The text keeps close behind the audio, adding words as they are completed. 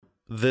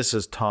This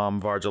is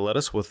Tom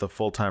Vargaletis with the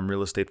Full-Time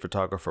Real Estate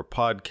Photographer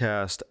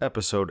Podcast,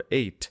 Episode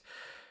 8,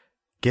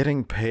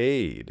 Getting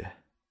Paid.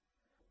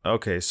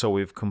 Okay, so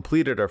we've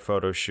completed our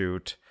photo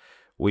shoot.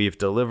 We've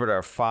delivered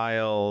our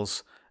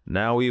files.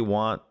 Now we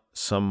want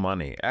some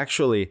money.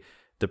 Actually,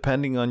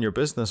 depending on your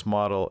business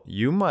model,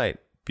 you might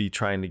be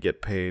trying to get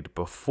paid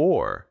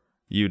before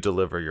you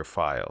deliver your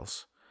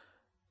files.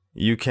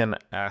 You can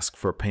ask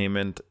for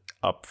payment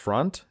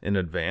upfront in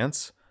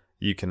advance.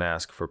 You can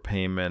ask for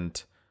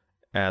payment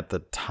at the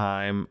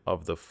time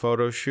of the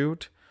photo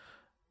shoot,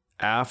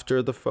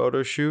 after the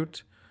photo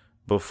shoot,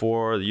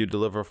 before you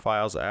deliver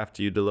files,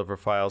 after you deliver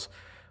files.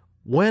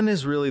 When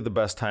is really the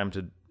best time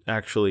to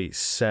actually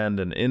send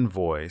an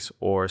invoice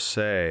or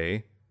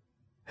say,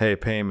 hey,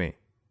 pay me?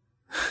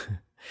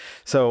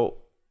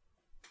 So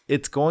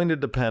it's going to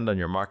depend on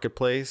your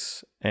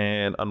marketplace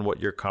and on what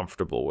you're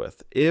comfortable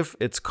with. If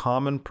it's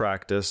common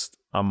practice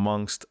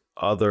amongst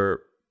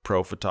other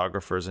pro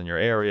photographers in your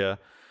area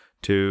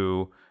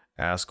to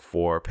ask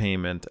for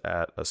payment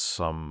at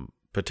some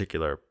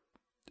particular,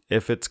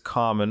 if it's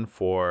common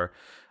for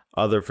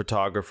other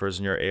photographers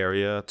in your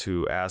area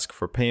to ask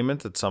for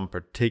payment at some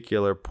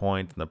particular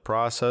point in the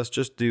process,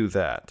 just do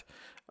that.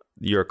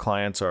 Your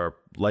clients are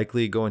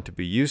likely going to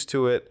be used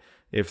to it.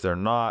 If they're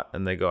not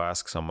and they go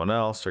ask someone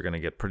else, they're going to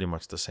get pretty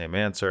much the same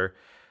answer.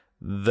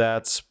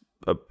 That's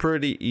a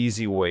pretty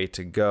easy way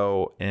to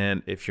go.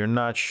 And if you're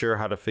not sure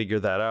how to figure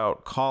that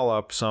out, call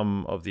up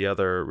some of the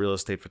other real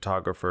estate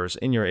photographers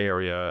in your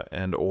area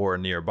and or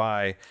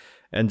nearby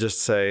and just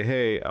say,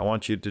 hey, I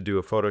want you to do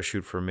a photo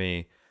shoot for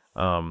me.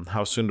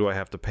 How soon do I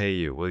have to pay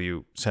you? Will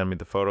you send me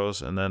the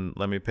photos and then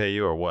let me pay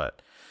you, or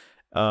what?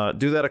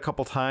 Do that a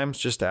couple times.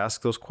 Just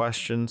ask those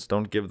questions.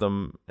 Don't give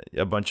them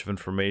a bunch of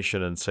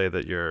information and say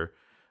that you're,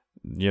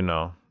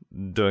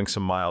 doing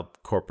some mild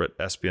corporate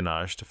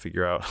espionage to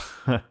figure out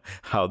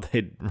how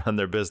they run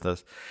their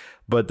business.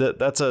 But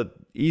that's a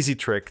easy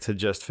trick to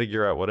just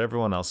figure out what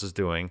everyone else is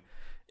doing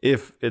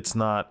if it's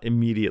not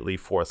immediately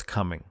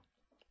forthcoming.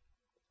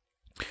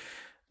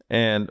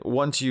 And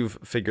once you've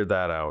figured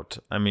that out,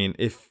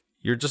 if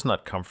you're just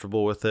not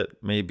comfortable with it,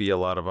 maybe a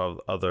lot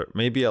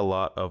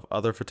of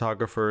other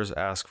photographers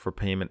ask for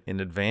payment in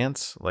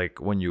advance, like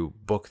when you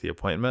book the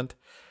appointment,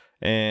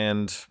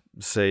 and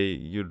say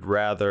you'd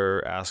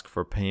rather ask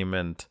for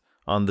payment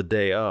on the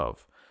day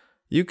of.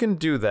 You can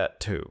do that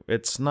too.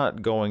 It's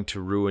not going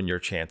to ruin your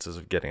chances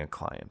of getting a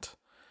client.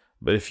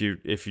 But if you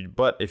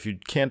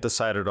can't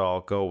decide at all,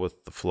 go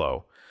with the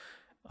flow.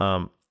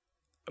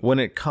 When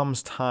it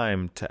comes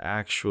time to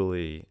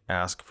actually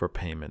ask for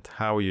payment,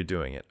 how are you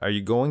doing it? Are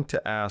you going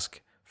to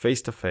ask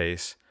face to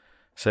face,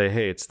 say,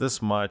 hey, it's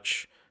this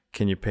much,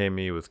 can you pay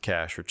me with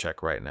cash or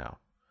check right now?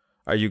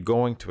 Are you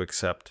going to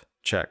accept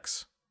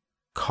checks,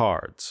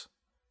 cards,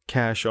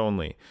 cash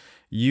only?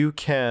 You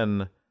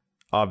can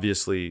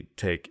obviously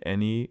take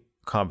any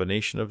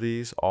combination of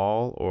these,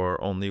 all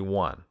or only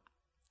one.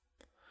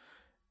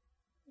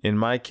 In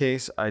my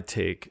case, I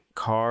take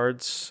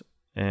cards.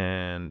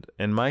 And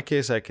in my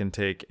case, I can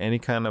take any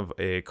kind of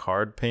a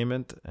card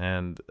payment,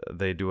 and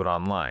they do it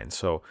online.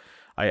 So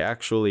I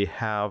actually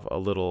have a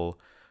little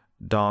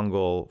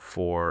dongle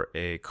for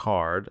a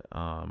card.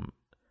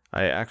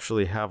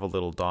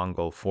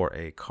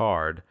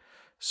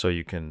 So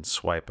you can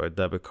swipe a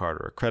debit card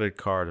or a credit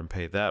card and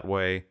pay that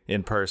way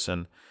in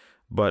person.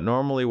 But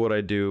normally what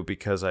I do,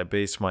 because I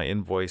base my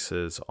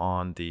invoices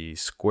on the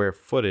square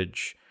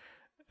footage,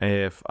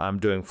 if I'm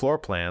doing floor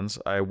plans,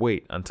 I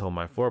wait until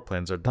my floor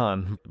plans are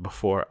done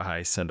before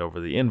I send over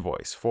the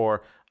invoice,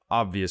 for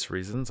obvious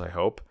reasons, I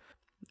hope.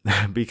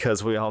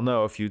 Because we all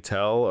know, if you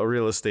tell a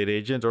real estate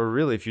agent, or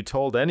really if you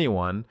told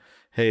anyone,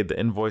 hey, the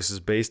invoice is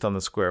based on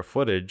the square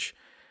footage,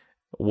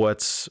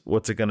 what's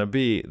it going to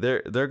be?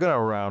 They're going to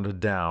round it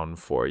down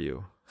for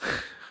you.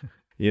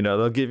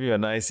 They'll give you a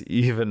nice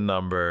even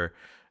number,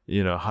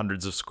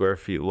 hundreds of square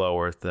feet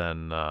lower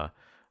than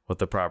what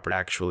the property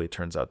actually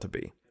turns out to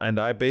be. And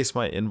I base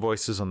my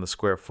invoices on the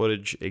square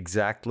footage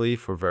exactly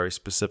for very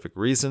specific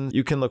reasons.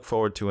 You can look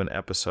forward to an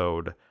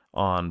episode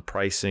on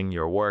pricing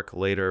your work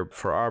later.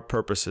 For our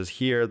purposes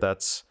here,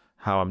 that's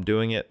how I'm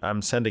doing it.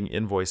 I'm sending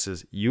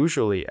invoices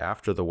usually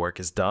after the work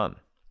is done.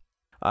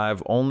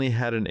 I've only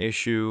had an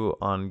issue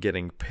on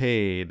getting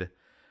paid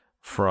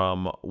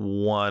from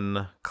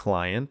one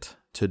client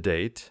to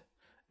date,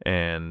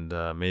 and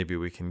maybe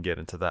we can get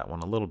into that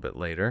one a little bit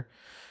later.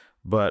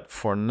 But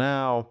for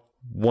now,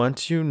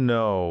 once you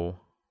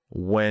know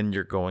when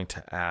you're going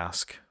to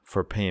ask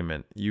for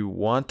payment, you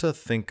want to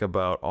think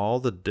about all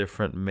the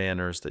different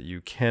manners that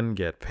you can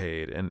get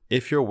paid, and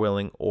if you're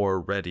willing or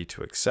ready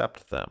to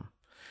accept them.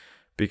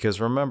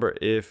 Because remember,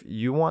 if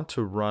you want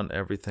to run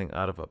everything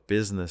out of a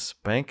business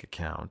bank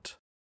account,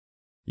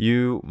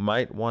 you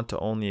might want to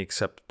only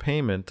accept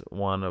payment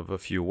one of a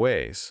few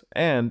ways.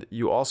 And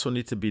you also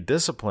need to be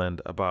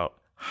disciplined about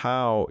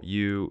how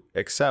you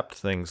accept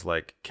things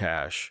like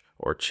cash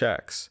or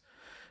checks.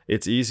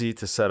 It's easy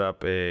to set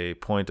up a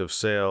point of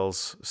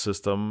sales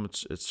system.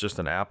 It's just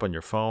an app on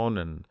your phone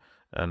and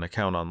an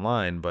account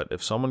online. But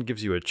if someone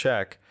gives you a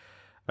check,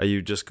 Are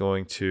you just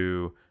going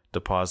to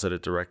deposit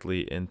it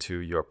directly into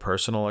your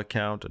personal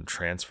account and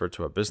transfer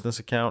to a business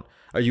account?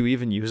 Are you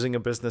even using a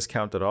business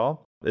account at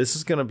all? This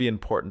is going to be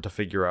important to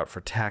figure out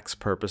for tax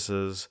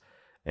purposes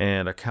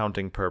and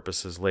accounting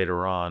purposes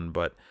later on.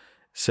 But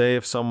say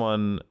if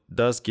someone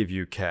does give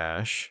you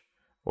cash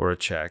or a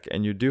check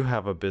and you do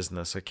have a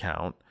business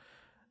account,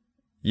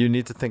 you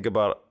need to think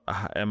about,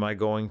 am I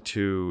going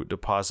to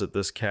deposit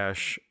this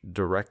cash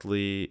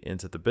directly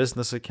into the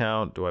business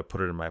account? Do I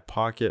put it in my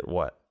pocket?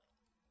 What?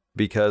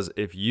 Because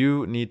if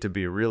you need to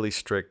be really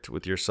strict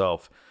with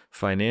yourself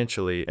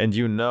financially, and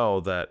you know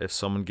that if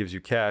someone gives you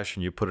cash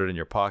and you put it in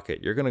your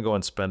pocket, you're going to go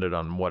and spend it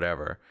on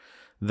whatever,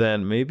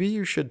 then maybe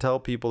you should tell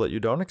people that you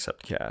don't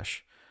accept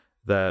cash,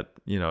 that,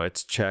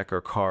 it's check or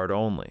card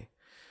only.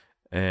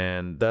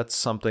 And that's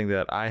something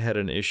that I had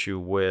an issue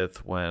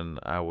with when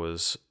I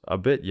was a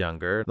bit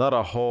younger, not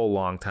a whole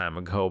long time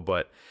ago,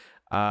 but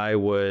I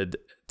would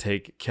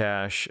take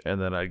cash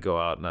and then I'd go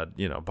out and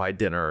I'd, buy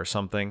dinner or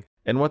something.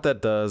 And what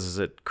that does is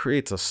it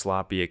creates a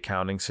sloppy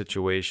accounting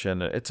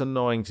situation. It's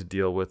annoying to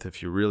deal with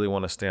if you really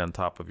want to stay on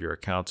top of your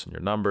accounts and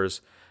your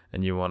numbers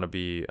and you want to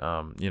be,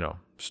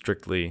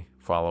 strictly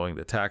following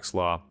the tax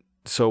law.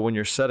 So when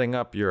you're setting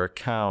up your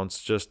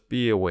accounts, just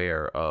be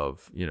aware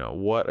of,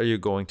 what are you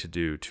going to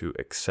do to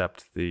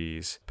accept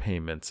these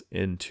payments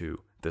into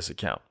this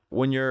account.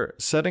 When you're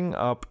setting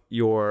up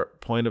your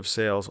point of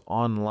sales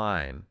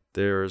online,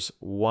 there's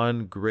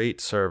one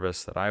great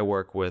service that I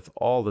work with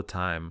all the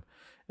time,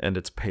 and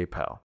it's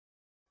PayPal.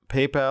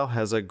 PayPal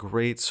has a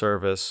great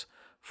service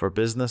for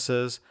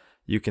businesses.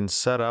 You can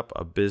set up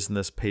a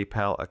business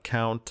PayPal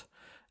account.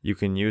 You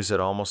can use it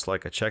almost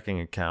like a checking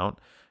account,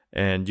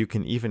 and you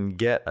can even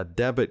get a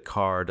debit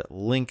card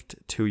linked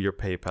to your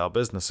PayPal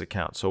business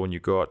account. So when you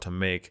go out to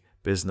make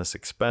business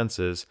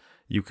expenses,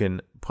 you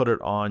can put it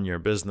on your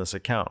business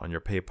account, on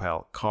your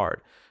PayPal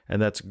card.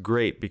 And that's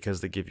great because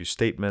they give you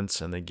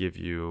statements and they give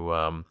you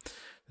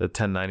the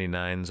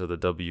 1099s or the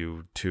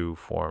W-2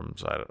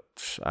 forms.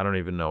 I don't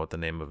even know what the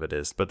name of it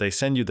is, but they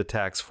send you the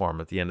tax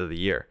form at the end of the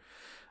year,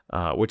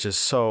 which is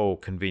so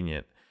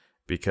convenient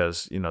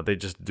because, they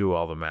just do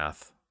all the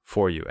math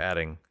for you,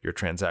 adding your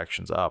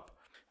transactions up.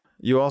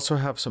 You also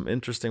have some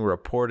interesting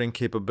reporting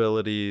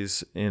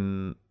capabilities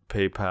in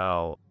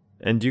PayPal,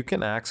 and you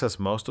can access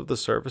most of the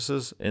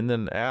services in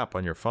an app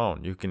on your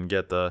phone. You can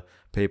get the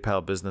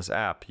PayPal business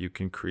app. You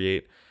can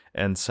create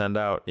and send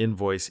out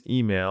invoice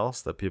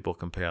emails that people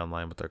can pay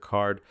online with their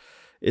card.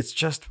 It's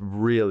just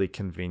really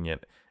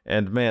convenient.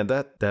 And man,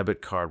 that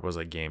debit card was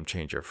a game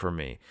changer for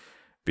me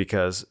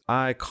because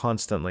I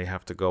constantly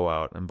have to go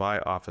out and buy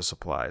office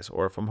supplies.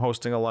 Or if I'm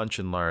hosting a lunch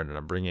and learn and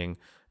I'm bringing,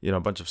 a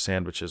bunch of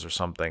sandwiches or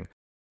something,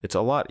 it's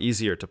a lot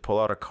easier to pull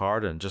out a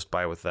card and just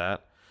buy with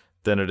that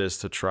than it is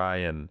to try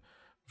and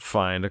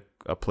find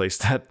a place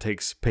that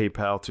takes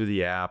PayPal through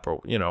the app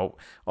or,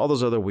 all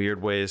those other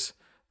weird ways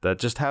that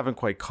just haven't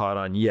quite caught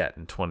on yet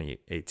in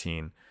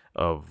 2018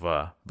 of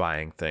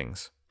buying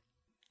things.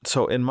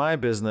 So in my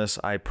business,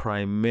 I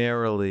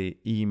primarily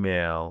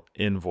email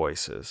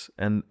invoices,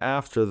 and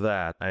after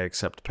that, I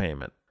accept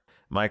payment.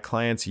 My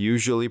clients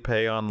usually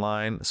pay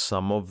online.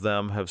 Some of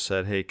them have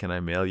said, hey, can I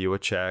mail you a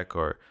check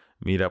or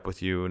meet up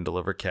with you and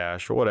deliver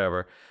cash or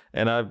whatever?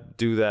 And I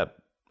do that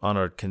on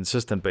a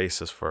consistent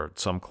basis for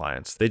some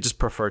clients. They just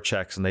prefer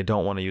checks and they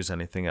don't want to use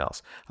anything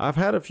else. I've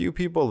had a few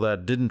people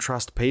that didn't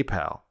trust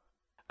PayPal.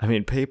 I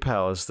mean,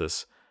 PayPal is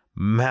this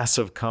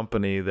massive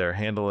company. They're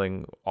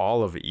handling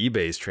all of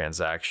eBay's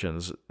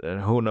transactions,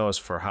 and who knows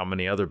for how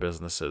many other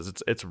businesses.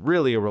 It's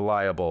really a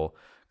reliable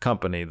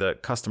company. The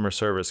customer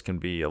service can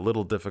be a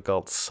little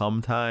difficult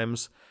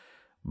sometimes,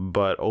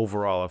 but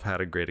overall, I've had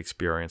a great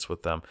experience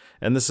with them.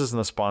 And this isn't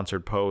a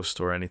sponsored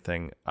post or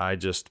anything. I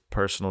just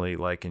personally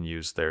like and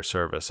use their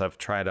service. I've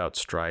tried out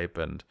Stripe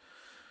and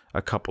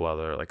a couple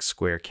other like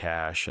Square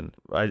Cash, and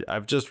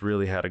I've just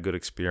really had a good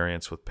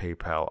experience with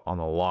PayPal on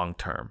the long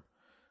term.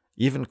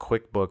 Even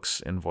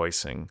QuickBooks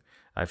invoicing,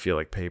 I feel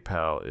like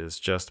PayPal is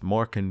just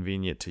more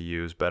convenient to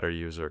use, better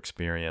user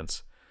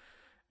experience,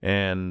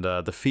 and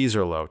the fees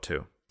are low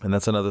too. And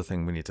that's another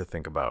thing we need to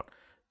think about.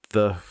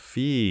 The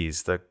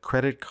fees, the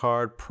credit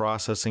card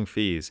processing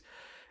fees.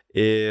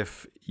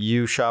 If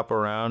you shop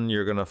around,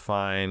 you're going to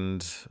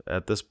find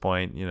at this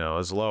point,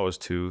 as low as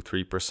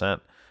 2-3%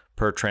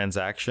 per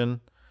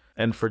transaction.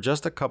 And for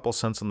just a couple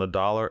cents on the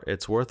dollar,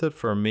 it's worth it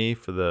for me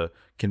for the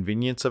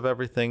convenience of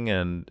everything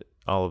and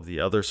all of the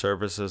other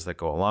services that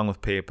go along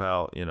with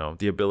PayPal,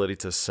 the ability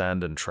to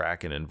send and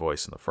track an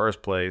invoice in the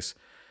first place,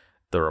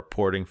 the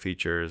reporting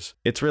features.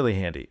 It's really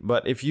handy.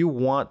 But if you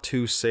want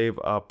to save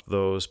up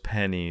those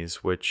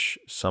pennies, which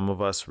some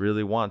of us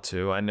really want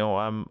to, I know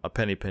I'm a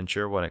penny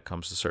pincher when it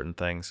comes to certain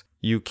things,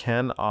 you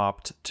can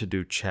opt to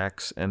do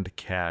checks and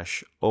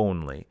cash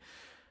only.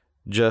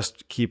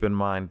 Just keep in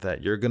mind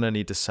that you're going to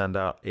need to send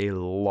out a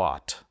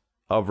lot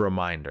of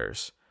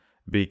reminders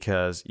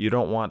because you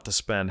don't want to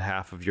spend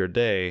half of your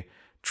day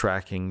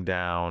tracking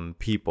down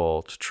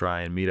people to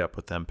try and meet up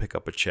with them, pick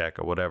up a check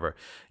or whatever.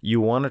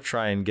 You want to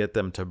try and get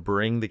them to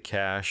bring the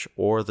cash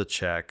or the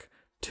check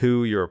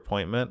to your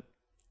appointment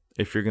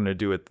if you're going to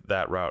do it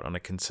that route on a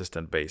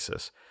consistent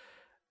basis.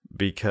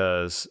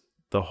 Because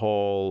the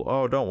whole,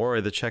 oh, don't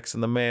worry, the check's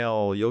in the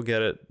mail, you'll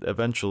get it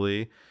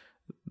eventually,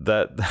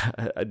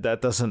 that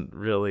doesn't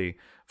really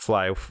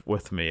fly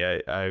with me.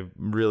 I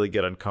really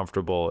get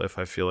uncomfortable if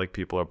I feel like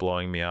people are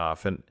blowing me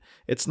off. And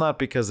it's not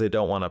because they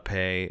don't want to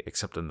pay,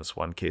 except in this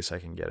one case I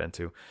can get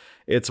into.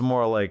 It's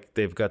more like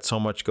they've got so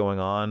much going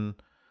on.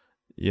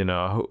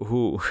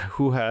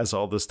 Who has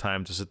all this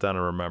time to sit down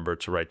and remember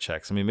to write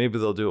checks? I mean, maybe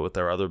they'll do it with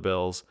their other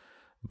bills,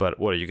 but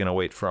what, are you going to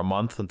wait for a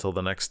month until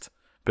the next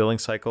billing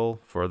cycle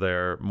for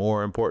their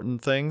more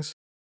important things?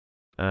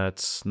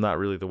 It's not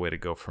really the way to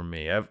go for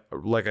me. I've,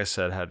 like I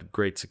said, had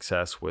great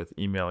success with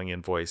emailing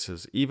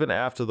invoices. Even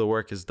after the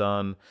work is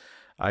done,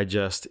 I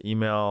just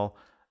email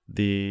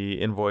the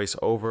invoice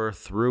over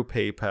through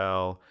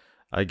PayPal.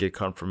 I get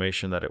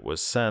confirmation that it was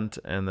sent,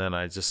 and then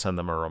I just send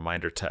them a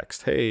reminder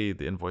text. Hey,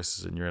 the invoice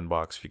is in your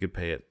inbox. If you could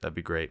pay it, that'd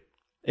be great.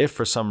 If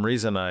for some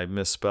reason I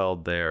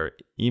misspelled their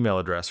email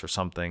address or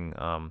something,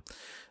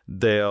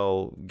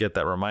 they'll get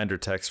that reminder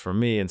text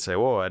from me and say,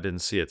 whoa, I didn't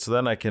see it. So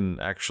then I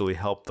can actually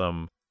help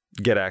them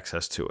get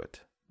access to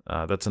it.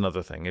 That's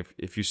another thing.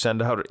 If you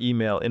send out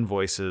email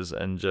invoices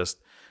and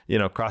just,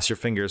 cross your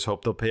fingers,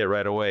 hope they'll pay it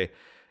right away,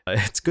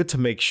 it's good to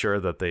make sure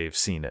that they've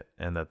seen it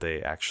and that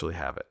they actually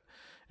have it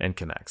and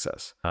can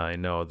access. I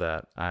know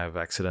that I've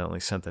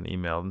accidentally sent an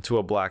email into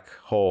a black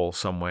hole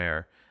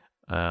somewhere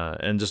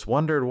and just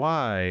wondered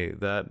why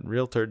that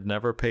realtor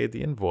never paid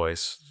the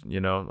invoice.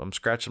 I'm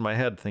scratching my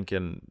head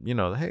thinking,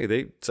 hey,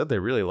 they said they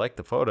really liked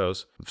the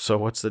photos, so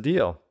what's the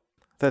deal?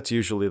 That's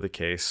usually the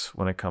case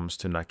when it comes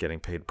to not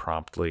getting paid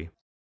promptly.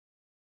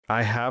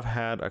 I have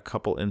had a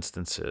couple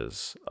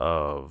instances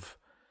of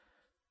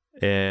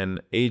an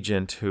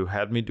agent who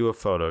had me do a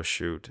photo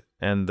shoot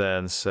and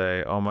then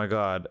say, oh my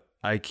God,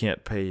 I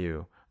can't pay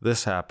you.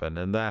 This happened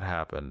and that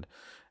happened.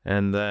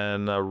 And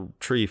then a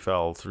tree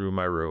fell through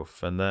my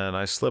roof, and then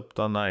I slipped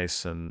on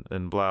ice and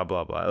blah,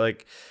 blah, blah.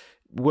 Like,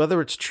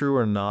 whether it's true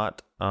or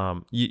not,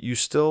 you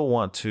still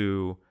want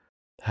to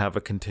have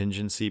a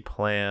contingency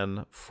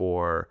plan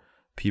for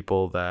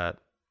people that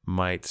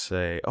might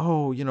say,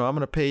 oh, I'm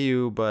going to pay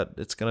you, but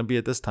it's going to be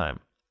at this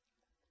time.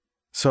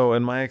 So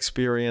in my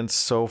experience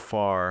so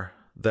far,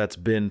 that's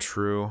been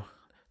true.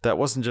 That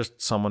wasn't just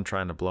someone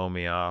trying to blow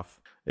me off.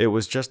 It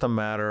was just a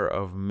matter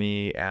of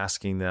me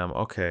asking them,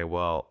 okay,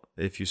 well,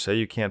 if you say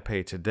you can't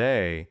pay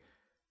today,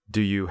 do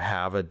you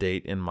have a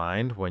date in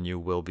mind when you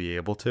will be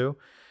able to?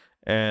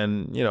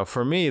 And,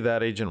 for me,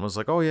 that agent was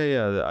like, oh,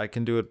 yeah, I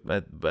can do it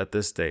at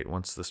this date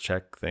once this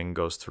check thing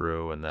goes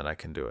through, and then I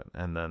can do it.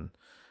 And then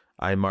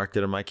I marked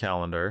it in my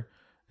calendar.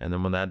 And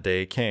then when that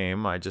day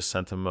came, I just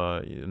sent him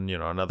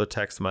another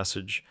text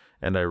message,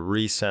 and I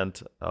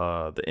resent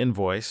the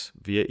invoice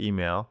via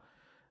email,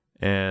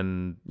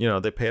 and,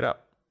 they paid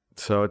up.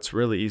 So it's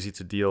really easy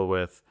to deal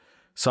with.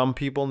 Some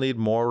people need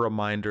more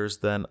reminders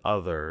than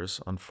others,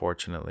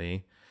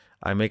 unfortunately.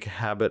 I make a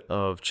habit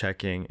of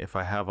checking if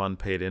I have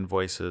unpaid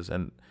invoices.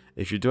 And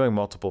if you're doing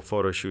multiple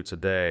photo shoots a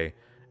day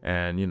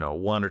and,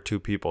 one or two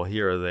people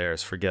here or there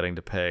is forgetting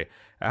to pay,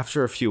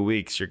 after a few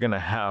weeks, you're going to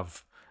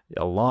have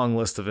a long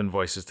list of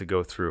invoices to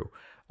go through.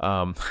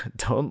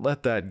 Don't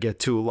let that get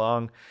too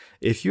long.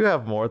 If you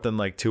have more than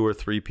like 2 or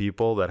 3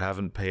 people that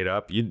haven't paid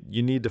up, you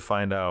need to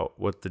find out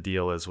what the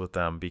deal is with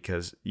them,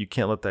 because you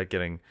can't let that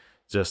getting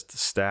just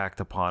stacked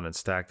upon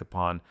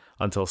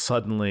until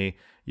suddenly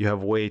you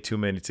have way too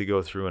many to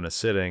go through in a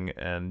sitting,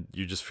 and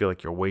you just feel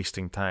like you're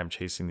wasting time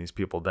chasing these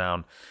people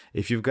down.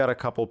 If you've got a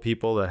couple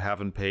people that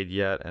haven't paid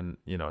yet, and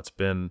it's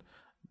been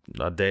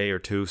a day or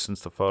two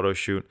since the photo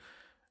shoot,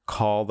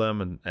 call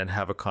them and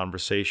have a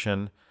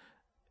conversation.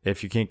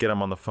 If you can't get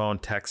them on the phone,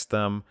 text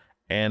them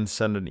and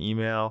send an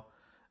email.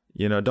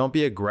 Don't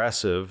be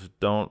aggressive.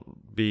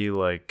 Don't be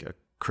like a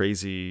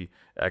crazy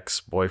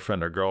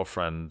ex-boyfriend or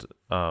girlfriend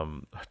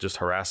just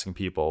harassing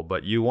people,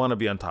 but you want to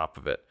be on top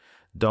of it.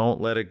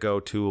 Don't let it go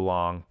too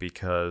long,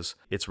 because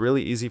it's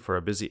really easy for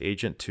a busy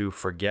agent to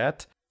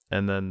forget,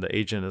 and then the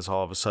agent is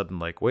all of a sudden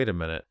like, wait a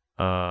minute,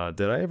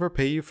 did I ever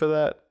pay you for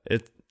that?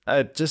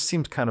 It just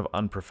seems kind of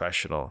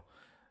unprofessional,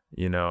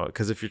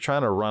 because if you're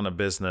trying to run a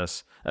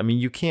business, I mean,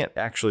 you can't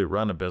actually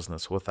run a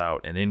business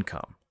without an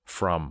income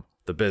from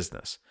the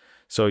business.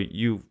 So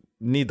you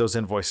need those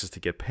invoices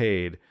to get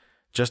paid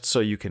just so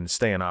you can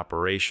stay in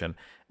operation.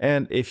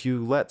 And if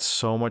you let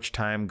so much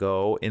time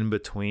go in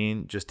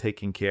between just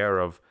taking care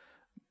of,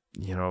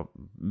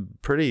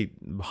 pretty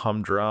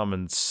humdrum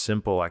and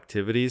simple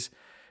activities,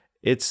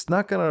 it's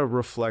not going to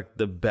reflect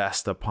the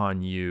best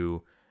upon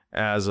you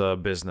as a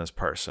business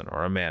person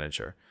or a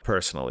manager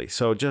personally.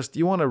 So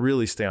you want to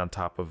really stay on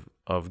top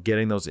of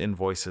getting those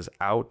invoices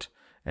out,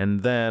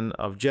 and then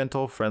of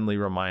gentle, friendly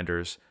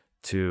reminders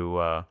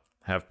to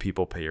have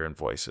people pay your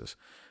invoices.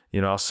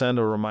 I'll send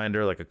a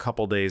reminder like a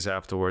couple days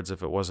afterwards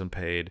if it wasn't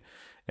paid,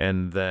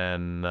 and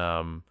then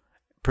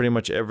pretty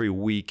much every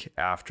week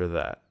after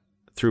that.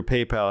 Through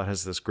PayPal, it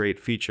has this great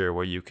feature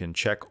where you can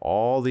check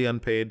all the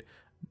unpaid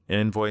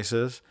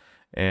invoices,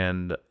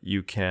 and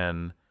you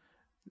can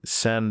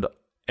send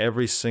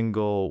every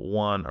single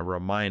one a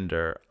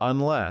reminder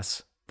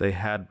unless they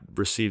had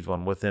received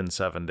one within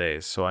 7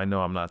 days. So I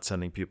know I'm not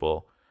sending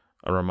people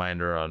a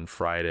reminder on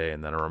Friday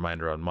and then a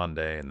reminder on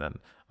Monday and then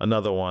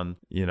another one,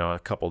 a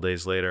couple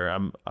days later.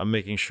 I'm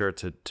making sure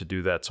to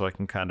do that so I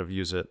can kind of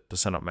use it to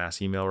send out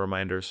mass email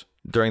reminders.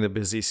 During the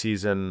busy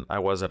season, I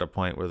was at a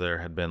point where there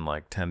had been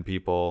like 10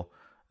 people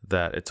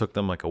that it took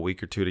them like a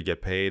week or two to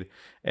get paid.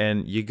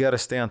 And you got to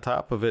stay on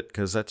top of it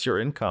because that's your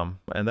income.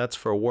 And that's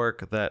for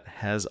work that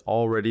has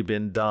already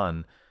been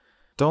done.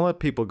 Don't let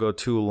people go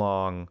too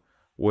long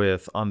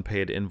with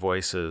unpaid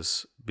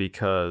invoices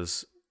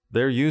because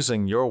they're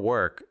using your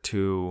work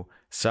to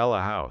sell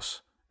a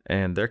house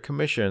and their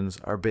commissions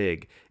are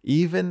big.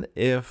 Even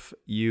if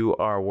you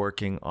are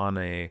working on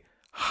a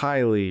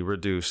highly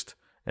reduced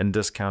and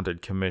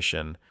discounted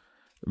commission,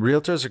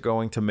 realtors are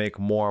going to make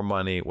more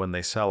money when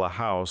they sell a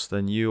house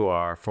than you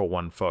are for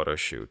one photo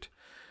shoot.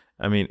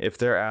 I mean, if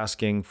they're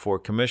asking for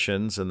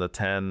commissions in the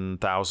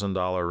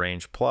 $10,000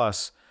 range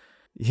plus,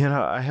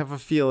 I have a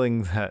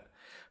feeling that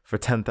for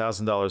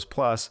 $10,000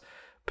 plus,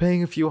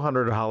 paying a few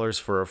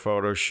 $100s for a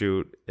photo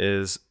shoot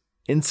is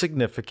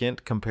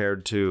insignificant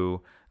compared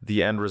to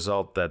the end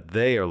result that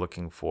they are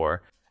looking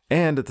for.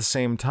 And at the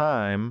same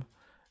time,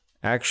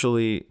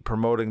 actually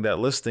promoting that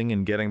listing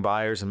and getting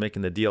buyers and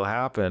making the deal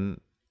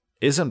happen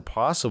isn't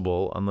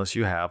possible unless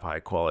you have high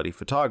quality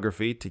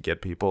photography to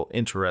get people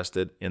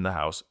interested in the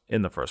house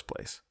in the first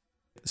place.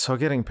 So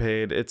getting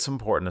paid, it's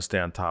important to stay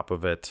on top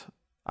of it.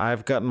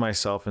 I've gotten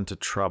myself into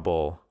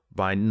trouble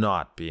by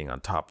not being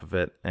on top of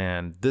it.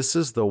 And this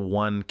is the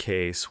one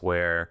case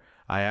where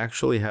I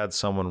actually had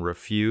someone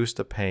refuse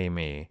to pay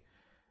me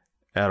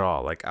at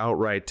all, like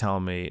outright tell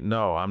me,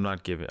 no, I'm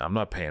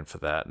not paying for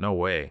that. No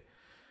way.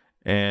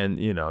 And,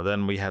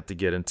 then we had to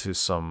get into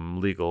some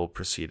legal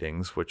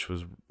proceedings,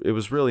 it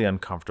was really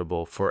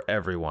uncomfortable for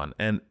everyone.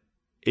 And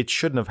it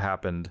shouldn't have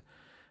happened.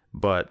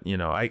 But,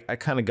 I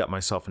kind of got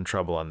myself in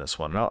trouble on this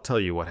one. And I'll tell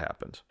you what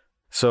happened.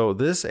 So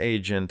this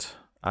agent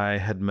I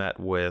had met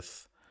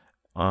with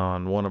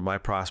on one of my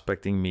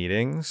prospecting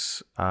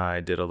meetings. I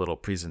did a little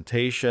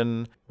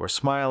presentation. We're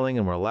smiling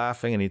and we're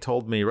laughing. And he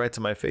told me right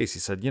to my face, he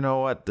said, you know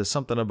what? There's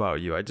something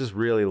about you. I just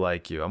really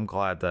like you. I'm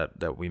glad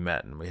that we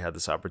met and we had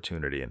this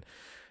opportunity. And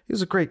he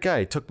was a great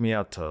guy. He took me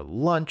out to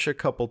lunch a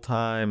couple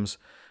times.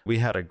 We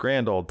had a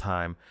grand old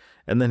time.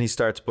 And then he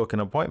starts booking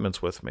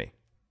appointments with me.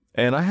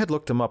 And I had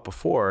looked him up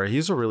before.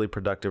 He's a really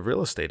productive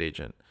real estate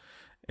agent.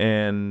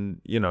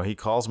 And, he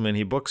calls me and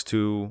he books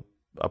 2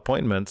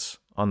 appointments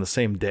on the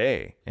same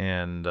day.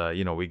 And,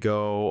 we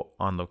go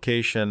on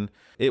location.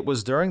 It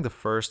was during the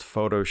first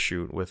photo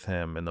shoot with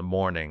him in the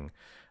morning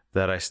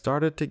that I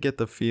started to get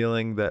the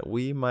feeling that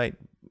we might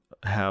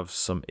have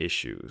some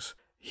issues.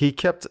 He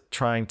kept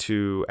trying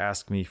to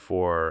ask me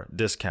for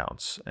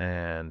discounts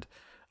and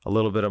a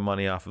little bit of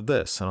money off of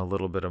this and a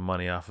little bit of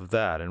money off of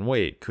that. And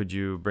wait, could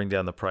you bring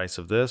down the price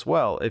of this?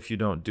 Well, if you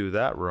don't do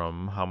that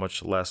room, how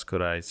much less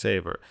could I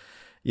save? Or,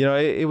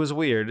 it was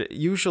weird.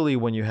 Usually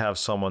when you have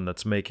someone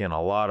that's making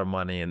a lot of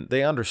money and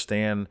they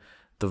understand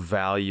the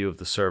value of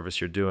the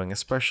service you're doing,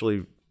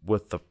 especially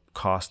with the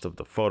cost of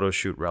the photo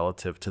shoot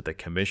relative to the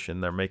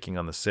commission they're making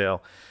on the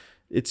sale,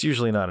 it's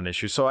usually not an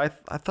issue. So I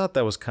thought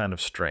that was kind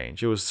of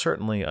strange. It was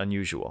certainly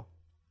unusual.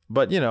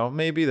 But,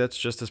 maybe that's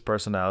just his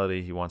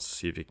personality. He wants to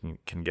see if he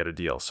can get a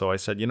deal. So I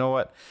said, you know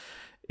what?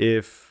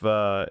 If,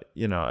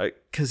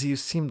 because he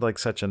seemed like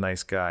such a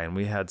nice guy and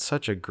we had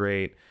such a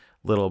great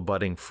little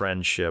budding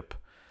friendship.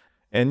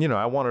 And,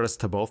 I wanted us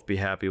to both be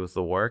happy with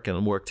the work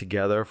and work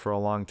together for a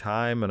long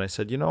time. And I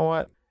said, you know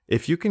what?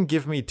 If you can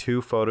give me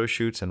 2 photo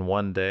shoots in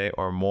one day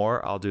or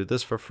more, I'll do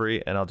this for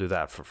free and I'll do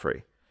that for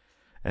free.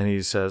 And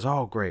he says,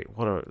 oh, great.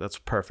 That's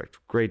perfect.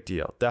 Great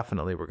deal.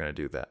 Definitely we're going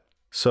to do that.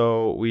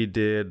 So we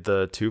did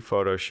the 2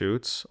 photo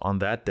shoots on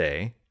that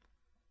day.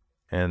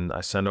 And I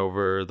sent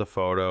over the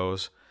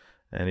photos.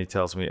 And he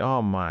tells me,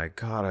 oh, my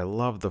God, I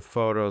love the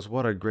photos.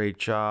 What a great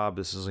job.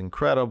 This is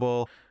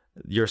incredible.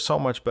 You're so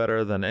much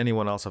better than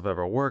anyone else I've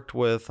ever worked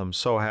with. I'm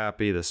so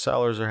happy. The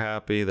sellers are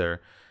happy. They're,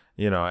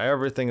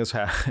 everything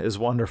is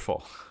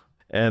wonderful.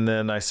 And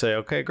then I say,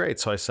 okay, great.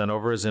 So I sent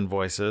over his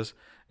invoices.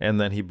 And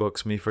then he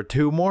books me for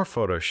 2 more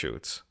photo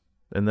shoots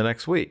in the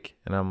next week.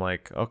 And I'm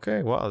like,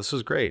 okay, wow, this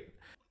is great.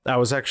 I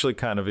was actually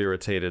kind of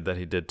irritated that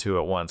he did 2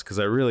 at once because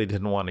I really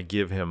didn't want to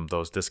give him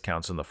those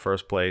discounts in the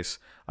first place.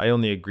 I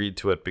only agreed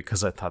to it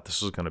because I thought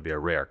this was going to be a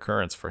rare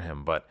occurrence for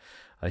him. But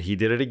he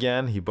did it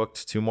again. He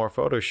booked 2 more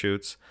photo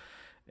shoots.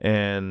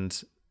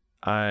 And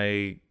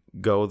I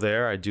go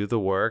there. I do the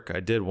work.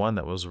 I did one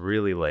that was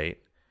really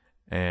late.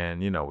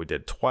 And, we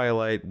did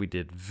twilight. We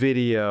did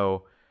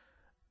video.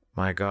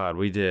 My God,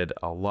 we did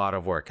a lot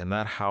of work. And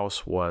that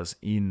house was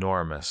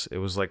enormous. It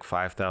was like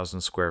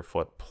 5,000 square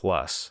foot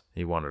plus.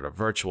 He wanted a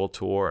virtual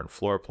tour and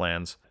floor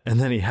plans.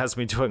 And then he has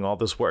me doing all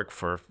this work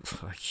for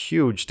a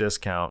huge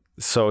discount.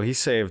 So he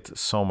saved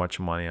so much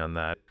money on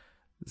that.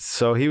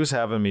 So he was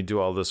having me do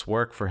all this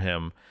work for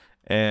him.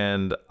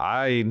 And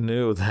I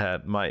knew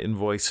that my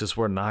invoices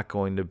were not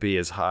going to be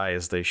as high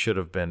as they should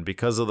have been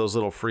because of those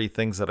little free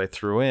things that I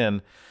threw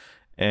in.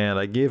 And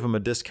I gave him a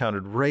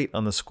discounted rate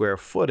on the square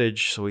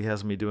footage, so he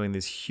has me doing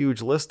these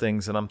huge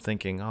listings, and I'm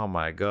thinking, oh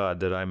my God,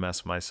 did I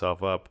mess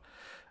myself up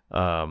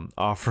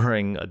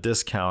offering a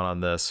discount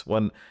on this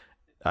when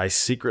I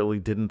secretly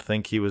didn't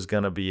think he was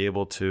going to be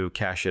able to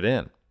cash it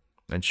in.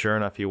 And sure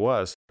enough, he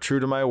was. True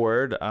to my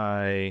word,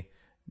 I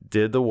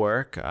did the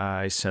work,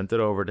 I sent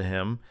it over to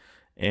him,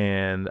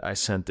 and I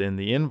sent in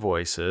the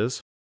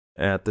invoices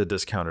at the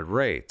discounted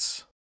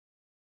rates.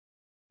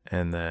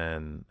 And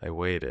then I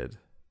waited.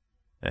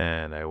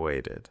 And I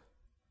waited.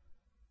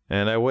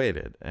 And I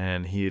waited.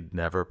 And he'd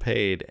never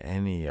paid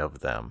any of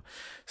them.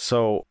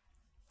 So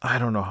I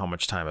don't know how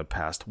much time had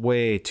passed.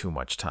 Way too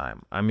much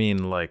time. I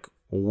mean, like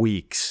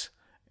weeks.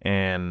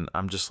 And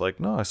I'm just like,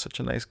 no, he's such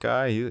a nice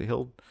guy.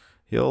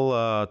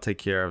 He'll take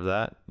care of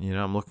that. You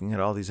know, I'm looking at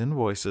all these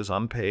invoices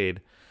unpaid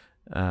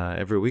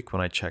every week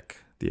when I check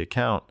the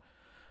account.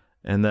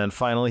 And then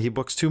finally he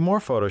books 2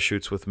 more photo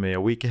shoots with me a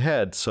week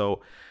ahead.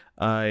 So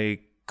I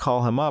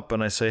call him up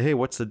and I say, hey,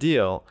 what's the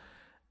deal?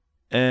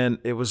 And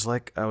it was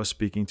like I was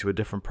speaking to a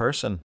different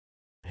person.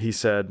 He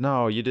said,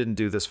 no, you didn't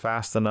do this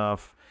fast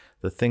enough.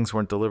 The things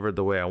weren't delivered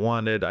the way I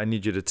wanted. I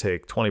need you to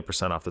take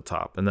 20% off the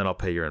top, and then I'll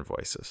pay your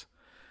invoices.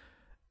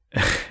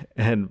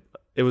 And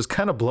it was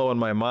kind of blowing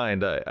my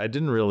mind. I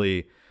didn't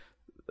really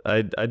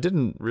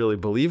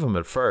believe him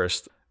at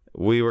first.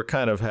 We were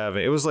kind of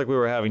it was like we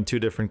were having 2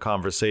 different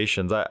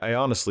conversations. I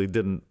honestly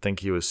didn't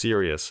think he was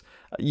serious.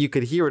 You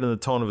could hear it in the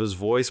tone of his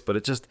voice, but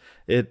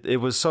it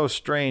was so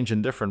strange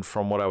and different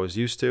from what I was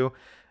used to.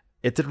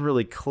 It didn't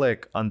really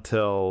click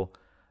until,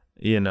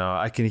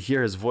 I can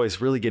hear his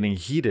voice really getting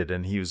heated,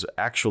 and he was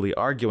actually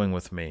arguing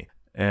with me.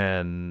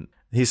 And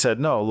he said,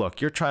 no,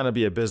 look, you're trying to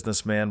be a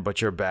businessman,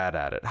 but you're bad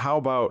at it. How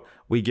about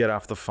we get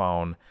off the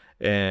phone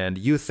and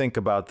you think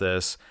about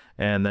this,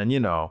 and then,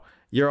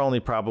 you're only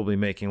probably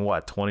making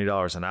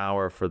 $20 an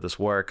hour for this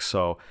work.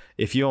 So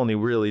if you only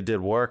really did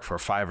work for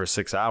 5 or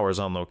 6 hours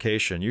on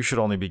location, you should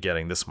only be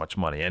getting this much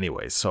money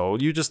anyway. So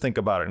you just think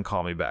about it and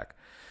call me back.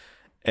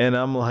 And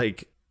I'm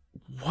like,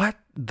 what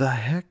the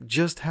heck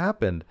just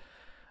happened?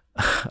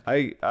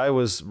 I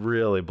was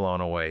really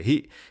blown away.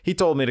 He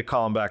told me to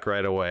call him back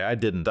right away. I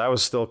didn't. I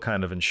was still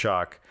kind of in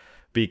shock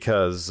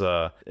because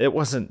it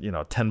wasn't,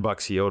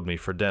 $10 he owed me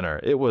for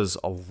dinner. It was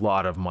a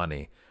lot of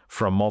money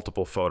from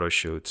multiple photo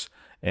shoots.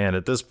 And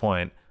at this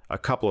point, a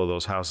couple of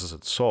those houses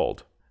had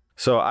sold.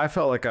 So I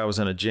felt like I was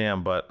in a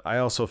jam, but I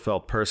also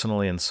felt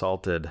personally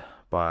insulted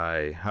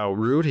by how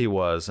rude he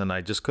was, and I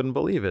just couldn't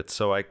believe it.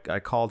 So I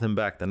called him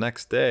back the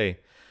next day,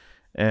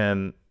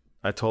 and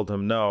I told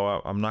him,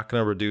 no, I'm not going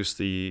to reduce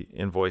the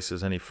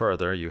invoices any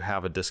further. You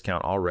have a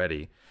discount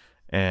already.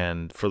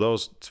 And for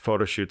those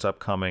photo shoots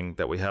upcoming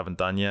that we haven't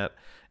done yet,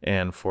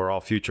 and for all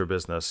future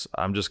business,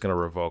 I'm just going to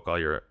revoke all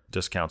your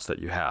discounts that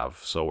you have.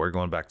 So we're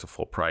going back to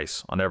full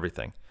price on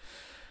everything.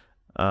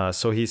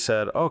 So he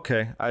said,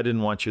 okay, I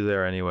didn't want you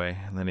there anyway.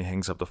 And then he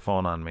hangs up the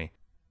phone on me.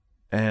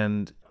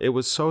 And it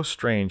was so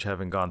strange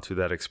having gone through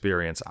that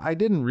experience. I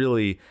didn't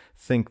really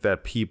think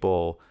that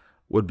people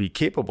would be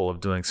capable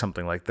of doing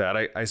something like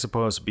that. I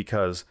suppose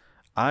because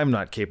I'm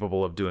not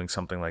capable of doing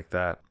something like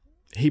that.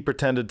 He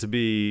pretended to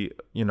be,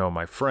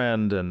 my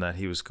friend, and that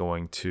he was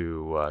going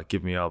to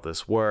give me all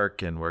this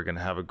work and we're going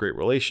to have a great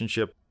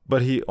relationship.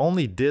 But he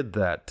only did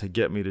that to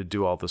get me to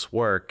do all this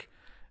work.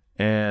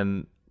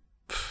 And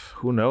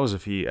who knows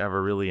if he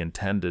ever really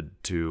intended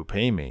to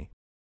pay me.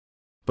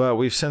 But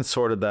we've since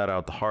sorted that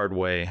out the hard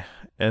way.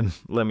 And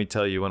let me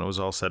tell you, when it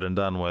was all said and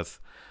done with,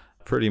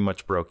 pretty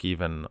much broke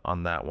even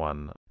on that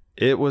one.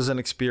 It was an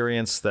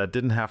experience that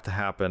didn't have to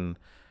happen.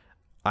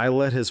 I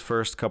let his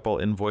first couple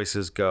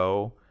invoices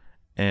go,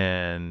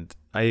 and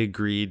I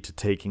agreed to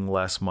taking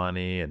less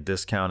money and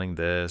discounting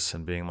this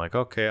and being like,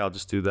 okay, I'll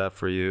just do that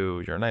for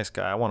you. You're a nice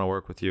guy. I want to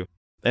work with you.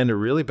 And it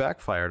really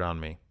backfired on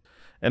me.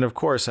 And of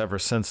course, ever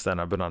since then,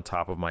 I've been on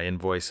top of my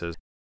invoices.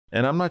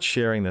 And I'm not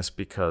sharing this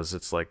because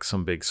it's like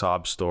some big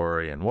sob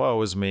story and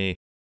woe is me.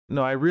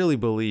 No, I really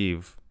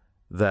believe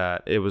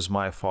that it was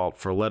my fault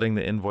for letting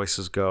the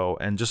invoices go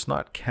and just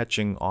not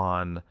catching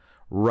on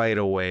right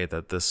away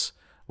that this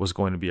was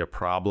going to be a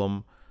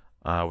problem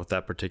with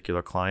that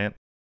particular client.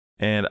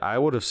 And I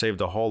would have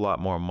saved a whole lot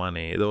more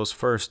money. Those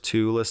first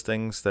 2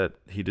 listings that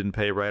he didn't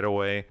pay right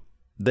away,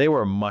 they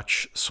were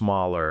much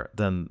smaller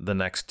than the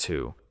next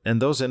 2. And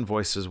those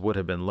invoices would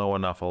have been low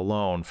enough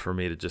alone for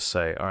me to just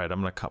say, all right, I'm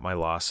going to cut my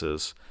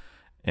losses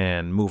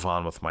and move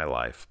on with my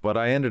life. But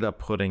I ended up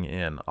putting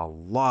in a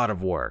lot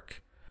of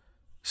work.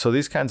 So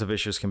these kinds of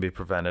issues can be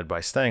prevented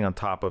by staying on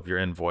top of your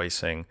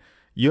invoicing.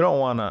 You don't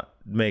want to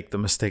make the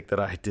mistake that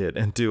I did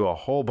and do a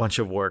whole bunch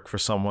of work for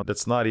someone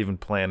that's not even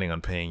planning on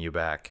paying you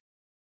back.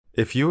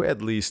 If you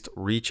at least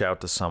reach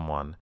out to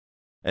someone,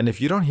 and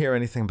if you don't hear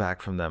anything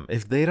back from them,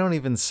 if they don't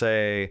even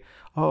say,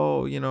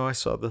 oh, I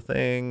saw the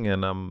thing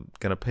and I'm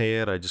going to pay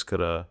it, I just got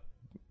to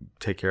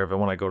take care of it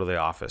when I go to the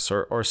office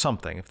or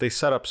something. If they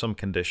set up some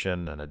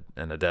condition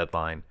and a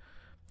deadline,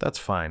 that's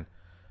fine.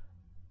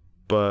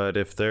 But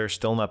if they're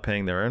still not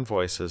paying their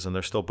invoices and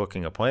they're still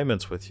booking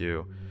appointments with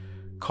you,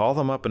 call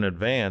them up in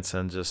advance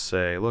and just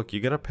say, look, you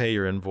got to pay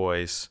your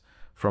invoice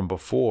from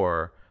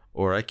before,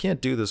 or I can't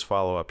do this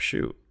follow-up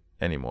shoot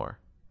anymore.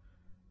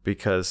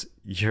 Because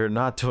you're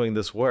not doing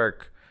this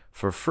work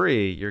for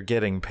free, you're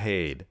getting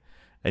paid.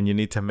 And you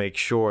need to make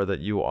sure that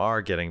you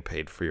are getting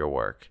paid for your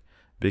work,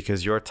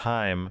 because your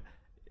time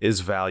is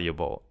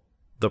valuable.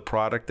 The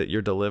product that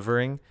you're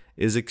delivering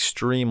is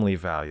extremely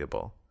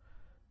valuable.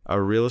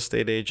 A real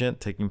estate agent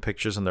taking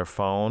pictures on their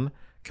phone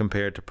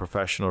compared to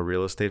professional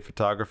real estate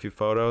photography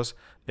photos,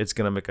 it's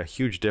going to make a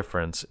huge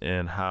difference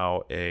in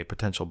how a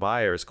potential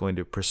buyer is going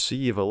to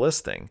perceive a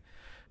listing.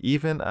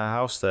 Even a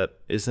house that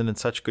isn't in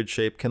such good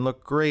shape can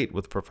look great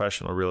with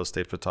professional real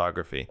estate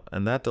photography.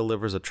 And that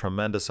delivers a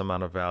tremendous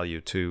amount of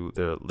value to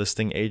the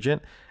listing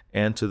agent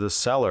and to the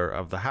seller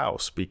of the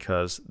house,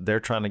 because they're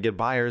trying to get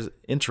buyers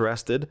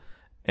interested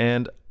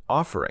and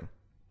offering.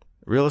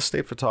 Real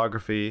estate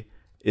photography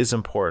is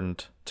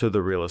important to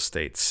the real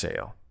estate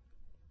sale.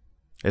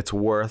 It's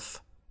worth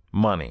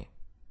money.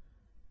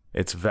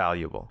 It's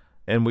valuable.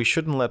 And we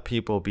shouldn't let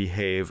people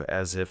behave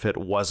as if it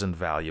wasn't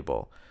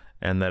valuable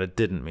and that it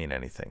didn't mean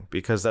anything,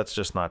 because that's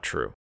just not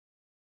true.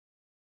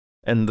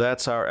 And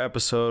that's our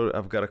episode.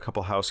 I've got a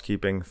couple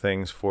housekeeping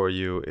things for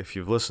you. If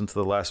you've listened to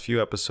the last few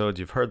episodes,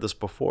 you've heard this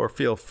before,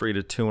 feel free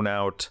to tune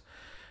out.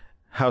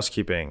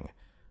 Housekeeping.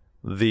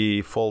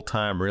 The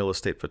full-time real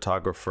estate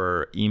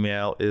photographer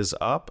email is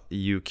up.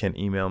 You can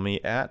email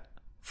me at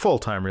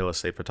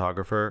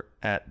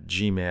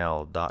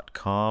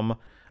fulltimerealestatephotographer@gmail.com.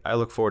 I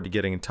look forward to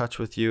getting in touch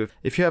with you.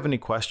 If you have any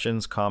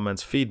questions,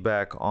 comments,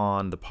 feedback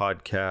on the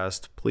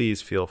podcast,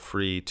 please feel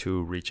free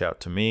to reach out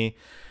to me.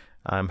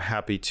 I'm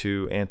happy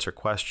to answer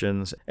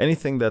questions.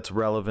 Anything that's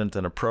relevant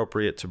and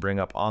appropriate to bring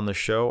up on the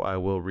show, I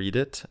will read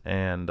it,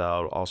 and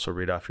I'll also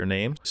read off your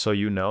name so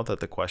you know that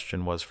the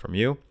question was from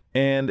you.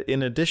 And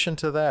in addition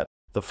to that,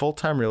 the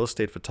Full-Time Real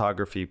Estate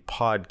Photography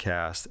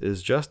podcast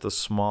is just a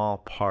small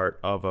part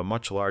of a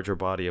much larger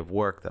body of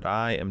work that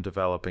I am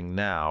developing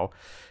now.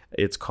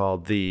 It's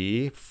called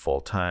the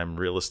Full-Time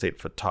Real Estate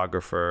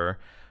Photographer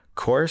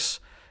course.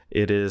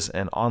 It is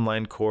an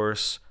online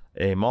course,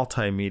 a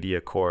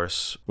multimedia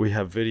course. We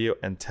have video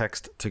and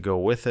text to go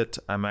with it.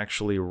 I'm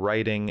actually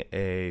writing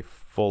a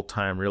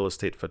full-time real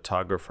estate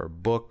photographer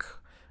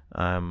book.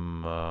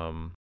 I'm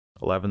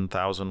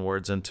 11,000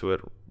 words into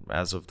it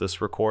as of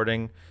this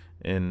recording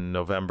in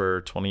November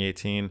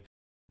 2018.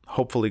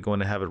 Hopefully going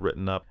to have it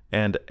written up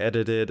and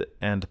edited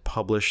and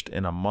published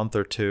in a month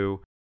or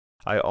two.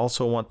 I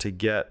also want to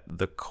get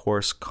the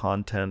course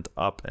content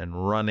up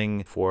and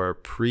running for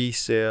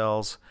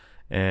pre-sales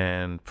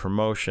and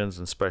promotions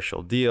and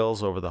special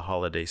deals over the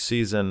holiday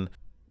season.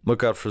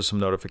 Look out for some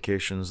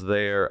notifications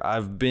there.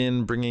 I've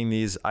been bringing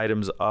these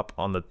items up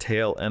on the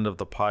tail end of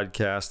the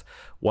podcast.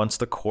 Once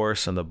the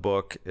course and the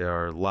book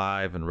are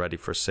live and ready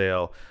for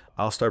sale,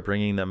 I'll start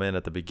bringing them in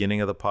at the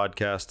beginning of the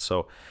podcast.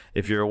 So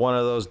if you're one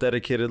of those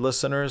dedicated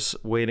listeners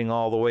waiting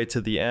all the way to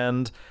the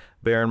end,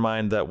 bear in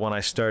mind that when I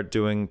start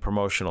doing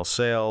promotional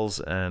sales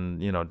and,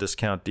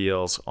 discount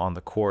deals on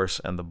the course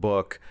and the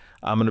book,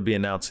 I'm going to be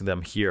announcing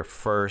them here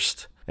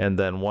first. And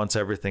then once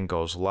everything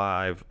goes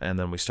live and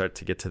then we start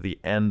to get to the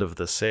end of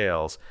the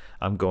sales,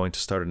 I'm going to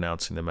start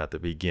announcing them at the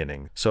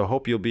beginning. So I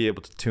hope you'll be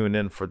able to tune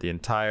in for the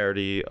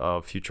entirety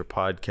of future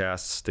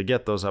podcasts to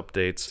get those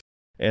updates.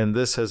 And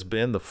this has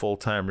been the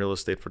Full-Time Real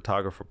Estate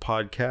Photographer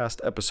Podcast,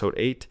 Episode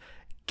 8,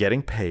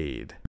 Getting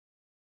Paid.